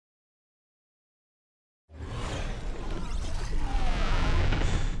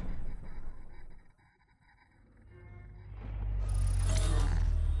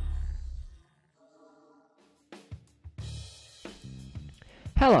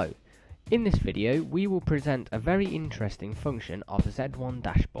Hello! In this video we will present a very interesting function of Z1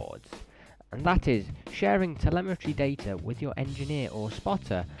 dashboards, and that is sharing telemetry data with your engineer or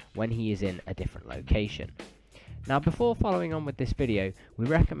spotter when he is in a different location. Now, before following on with this video, we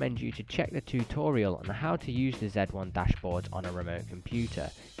recommend you to check the tutorial on how to use the Z1 dashboards on a remote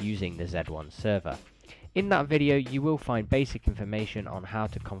computer using the Z1 server. In that video you will find basic information on how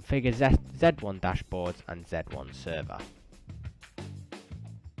to configure Z1 dashboards and Z1 server.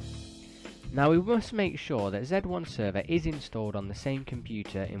 Now, we must make sure that Z1 server is installed on the same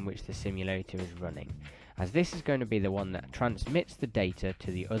computer in which the simulator is running, as this is going to be the one that transmits the data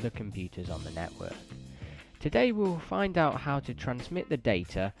to the other computers on the network. Today we will find out how to transmit the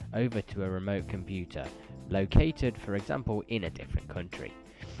data over to a remote computer, located for example in a different country.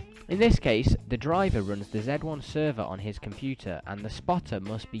 In this case, the driver runs the Z1 server on his computer and the spotter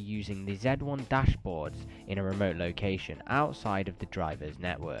must be using the Z1 dashboards in a remote location outside of the driver's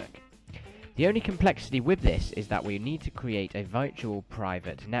network. The only complexity with this is that we need to create a virtual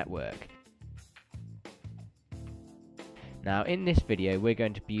private network. Now, in this video we're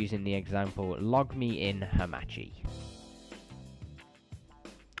going to be using the example logme in Hamachi.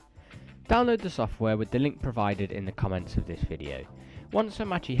 Download the software with the link provided in the comments of this video. Once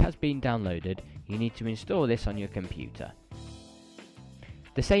Hamachi has been downloaded, you need to install this on your computer.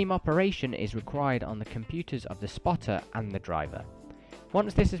 The same operation is required on the computers of the spotter and the driver.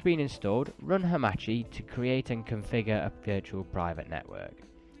 Once this has been installed, run Hamachi to create and configure a virtual private network.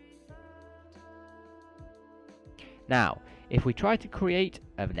 Now, if we try to create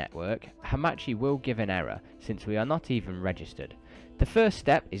a network, Hamachi will give an error since we are not even registered. The first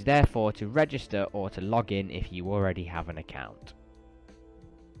step is therefore to register or to log in if you already have an account.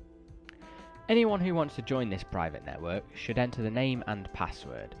 Anyone who wants to join this private network should enter the name and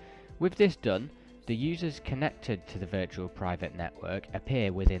password. With this done, the users connected to the virtual private network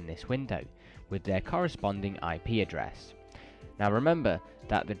appear within this window, with their corresponding IP address. Now remember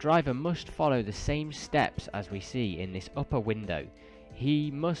that the driver must follow the same steps as we see in this upper window. He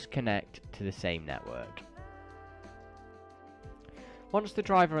must connect to the same network. Once the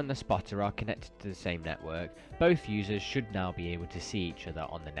driver and the spotter are connected to the same network, both users should now be able to see each other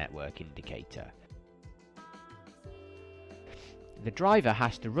on the network indicator. The driver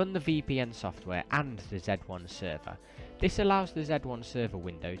has to run the VPN software and the Z1 server. This allows the Z1 server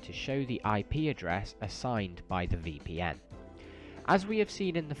window to show the IP address assigned by the VPN. As we have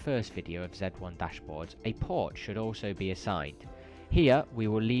seen in the first video of Z1 dashboards, a port should also be assigned. Here we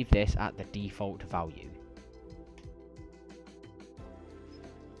will leave this at the default value.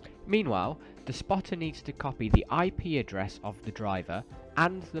 Meanwhile, the spotter needs to copy the IP address of the driver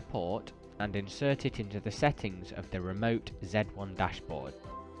and the port and insert it into the settings of the remote Z1 dashboard.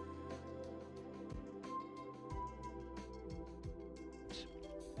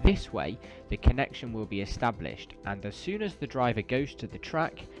 This way, the connection will be established, and as soon as the driver goes to the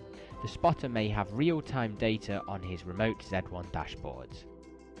track, the spotter may have real-time data on his remote Z1 dashboards.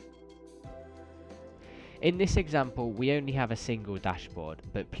 In this example, we only have a single dashboard,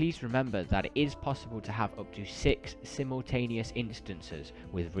 but please remember that it is possible to have up to 6 simultaneous instances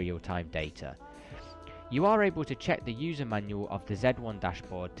with real-time data. You are able to check the user manual of the Z1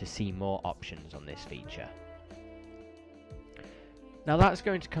 dashboard to see more options on this feature. Now that's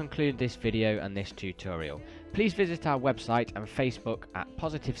going to conclude this video and this tutorial. Please visit our website and Facebook at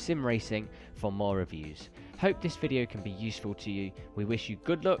Positive Sim Racing for more reviews. Hope this video can be useful to you. We wish you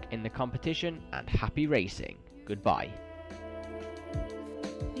good luck in the competition and happy racing. Goodbye.